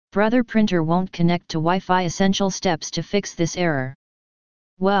Brother printer won't connect to Wi-Fi. Essential steps to fix this error.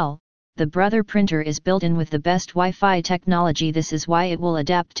 Well, the brother printer is built in with the best Wi-Fi technology. This is why it will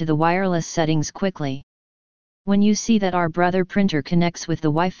adapt to the wireless settings quickly. When you see that our brother printer connects with the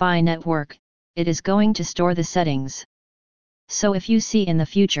Wi-Fi network, it is going to store the settings. So if you see in the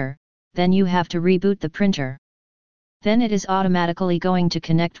future, then you have to reboot the printer. Then it is automatically going to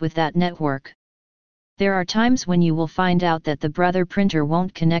connect with that network. There are times when you will find out that the brother printer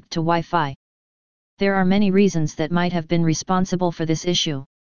won't connect to Wi-Fi. There are many reasons that might have been responsible for this issue.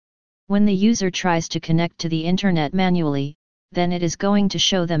 When the user tries to connect to the internet manually, then it is going to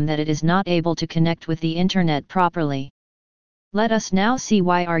show them that it is not able to connect with the internet properly. Let us now see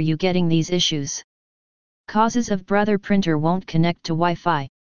why are you getting these issues. Causes of brother printer won't connect to Wi-Fi.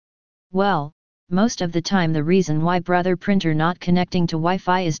 Well, most of the time the reason why brother printer not connecting to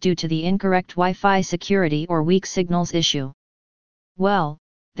Wi-Fi is due to the incorrect Wi-Fi security or weak signals issue. Well,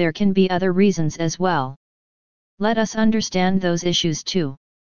 there can be other reasons as well. Let us understand those issues too.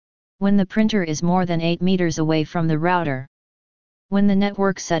 When the printer is more than 8 meters away from the router. When the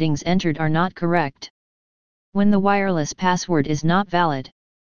network settings entered are not correct. When the wireless password is not valid.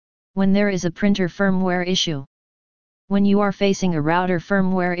 When there is a printer firmware issue. When you are facing a router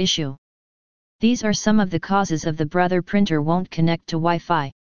firmware issue. These are some of the causes of the brother printer won't connect to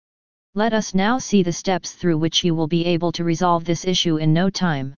Wi-Fi. Let us now see the steps through which you will be able to resolve this issue in no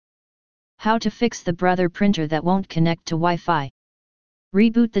time. How to fix the brother printer that won't connect to Wi-Fi.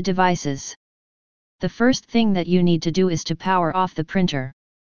 Reboot the devices. The first thing that you need to do is to power off the printer.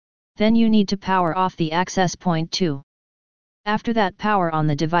 Then you need to power off the access point too. After that, power on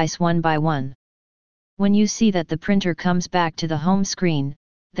the device one by one. When you see that the printer comes back to the home screen,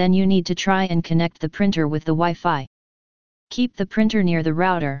 then you need to try and connect the printer with the Wi-Fi. Keep the printer near the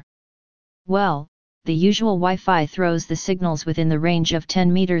router. Well, the usual Wi-Fi throws the signals within the range of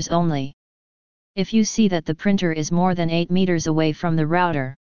 10 meters only. If you see that the printer is more than 8 meters away from the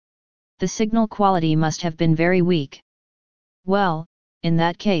router, the signal quality must have been very weak. Well, in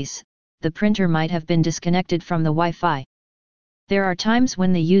that case, the printer might have been disconnected from the Wi-Fi. There are times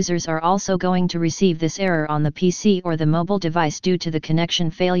when the users are also going to receive this error on the PC or the mobile device due to the connection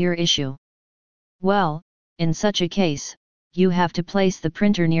failure issue. Well, in such a case, you have to place the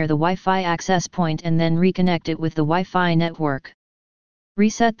printer near the Wi-Fi access point and then reconnect it with the Wi-Fi network.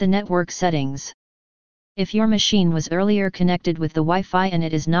 Reset the network settings. If your machine was earlier connected with the Wi-Fi and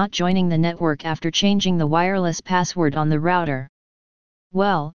it is not joining the network after changing the wireless password on the router,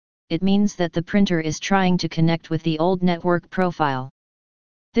 well, it means that the printer is trying to connect with the old network profile.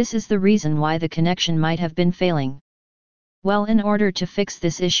 This is the reason why the connection might have been failing. Well, in order to fix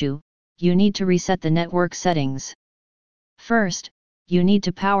this issue, you need to reset the network settings. First, you need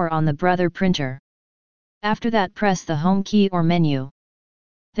to power on the brother printer. After that, press the home key or menu.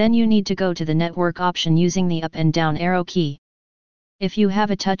 Then you need to go to the network option using the up and down arrow key. If you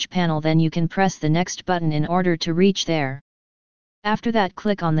have a touch panel, then you can press the next button in order to reach there. After that,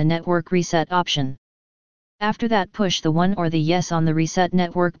 click on the network reset option. After that, push the 1 or the yes on the reset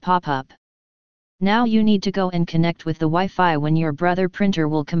network pop-up. Now you need to go and connect with the Wi-Fi when your brother printer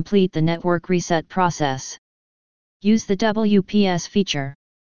will complete the network reset process. Use the WPS feature.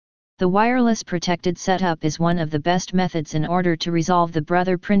 The wireless protected setup is one of the best methods in order to resolve the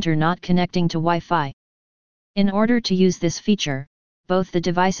brother printer not connecting to Wi-Fi. In order to use this feature, both the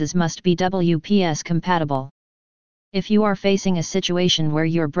devices must be WPS compatible. If you are facing a situation where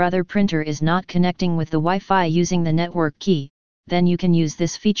your brother printer is not connecting with the Wi-Fi using the network key, then you can use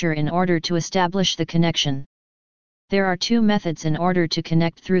this feature in order to establish the connection. There are two methods in order to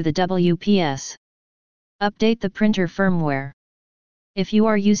connect through the WPS. Update the printer firmware. If you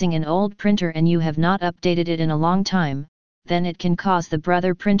are using an old printer and you have not updated it in a long time, then it can cause the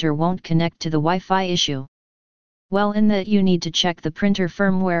brother printer won't connect to the Wi-Fi issue. Well, in that you need to check the printer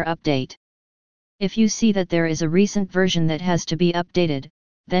firmware update. If you see that there is a recent version that has to be updated,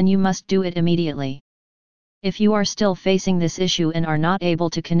 then you must do it immediately. If you are still facing this issue and are not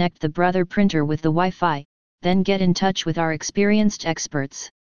able to connect the brother printer with the Wi-Fi, then get in touch with our experienced experts.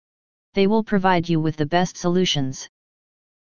 They will provide you with the best solutions.